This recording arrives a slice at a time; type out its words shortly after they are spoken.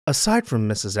Aside from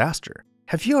Mrs. Astor,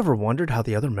 have you ever wondered how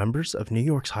the other members of New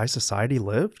York's high society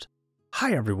lived?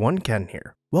 Hi everyone, Ken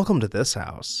here. Welcome to this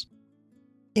house.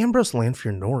 Ambrose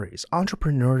Lanfear Norrie's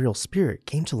entrepreneurial spirit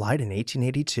came to light in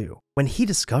 1882 when he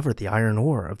discovered the iron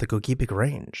ore of the Gogebic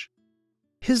Range.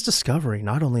 His discovery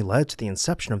not only led to the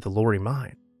inception of the Norrie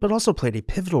mine, but also played a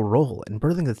pivotal role in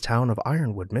birthing the town of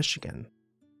Ironwood, Michigan.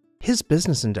 His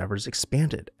business endeavors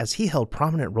expanded as he held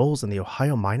prominent roles in the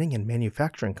Ohio Mining and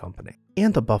Manufacturing Company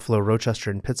and the Buffalo, Rochester,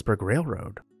 and Pittsburgh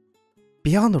Railroad.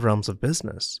 Beyond the realms of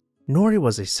business, Norrie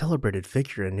was a celebrated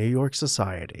figure in New York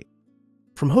society.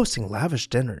 From hosting lavish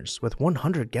dinners with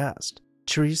 100 guests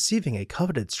to receiving a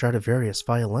coveted Stradivarius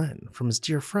violin from his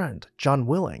dear friend John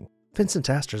Willing, Vincent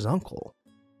Astor's uncle,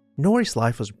 Norrie's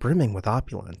life was brimming with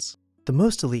opulence. The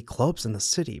most elite clubs in the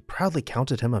city proudly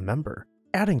counted him a member,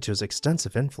 adding to his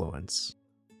extensive influence.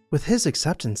 With his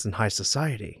acceptance in high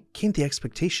society came the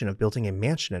expectation of building a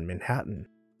mansion in Manhattan.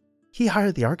 He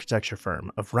hired the architecture firm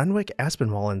of Renwick,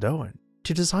 Aspinwall, and Owen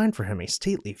to design for him a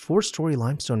stately 4-story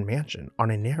limestone mansion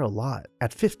on a narrow lot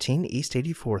at 15 East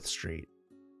 84th Street.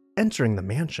 Entering the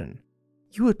mansion,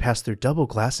 you would pass through double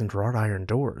glass and wrought iron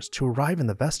doors to arrive in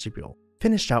the vestibule,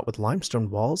 finished out with limestone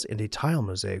walls and a tile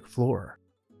mosaic floor.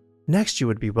 Next, you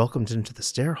would be welcomed into the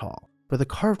stair hall, where the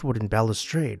carved wooden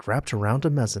balustrade wrapped around a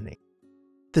mezzanine.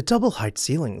 The double-height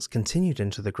ceilings continued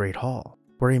into the Great Hall,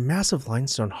 where a massive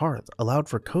limestone hearth allowed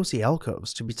for cozy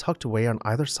alcoves to be tucked away on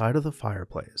either side of the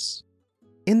fireplace.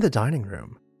 In the dining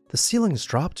room, the ceilings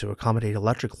dropped to accommodate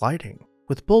electric lighting,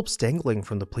 with bulbs dangling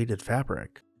from the pleated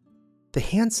fabric. The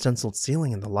hand-stenciled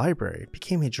ceiling in the library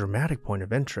became a dramatic point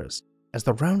of interest as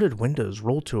the rounded windows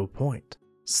rolled to a point,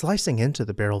 slicing into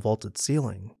the barrel-vaulted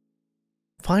ceiling.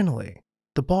 Finally,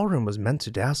 the ballroom was meant to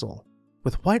dazzle,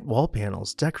 with white wall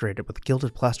panels decorated with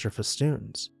gilded plaster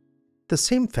festoons. The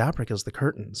same fabric as the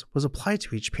curtains was applied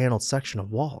to each paneled section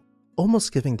of wall,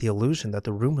 almost giving the illusion that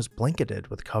the room was blanketed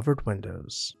with covered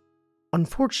windows.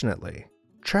 Unfortunately,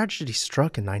 tragedy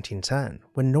struck in 1910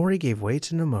 when Norrie gave way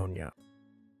to pneumonia.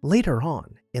 Later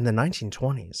on, in the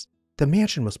 1920s, the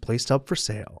mansion was placed up for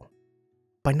sale.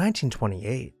 By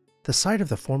 1928, the site of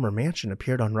the former mansion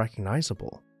appeared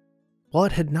unrecognizable. While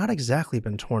it had not exactly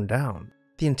been torn down,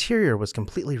 the interior was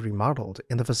completely remodeled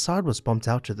and the facade was bumped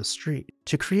out to the street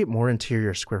to create more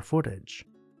interior square footage.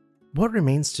 What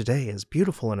remains today is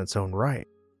beautiful in its own right,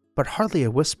 but hardly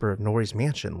a whisper of Norrie's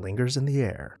mansion lingers in the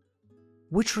air.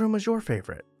 Which room was your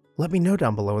favorite? Let me know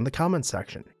down below in the comments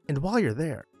section, and while you're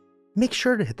there, make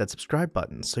sure to hit that subscribe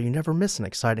button so you never miss an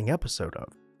exciting episode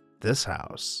of This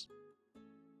House.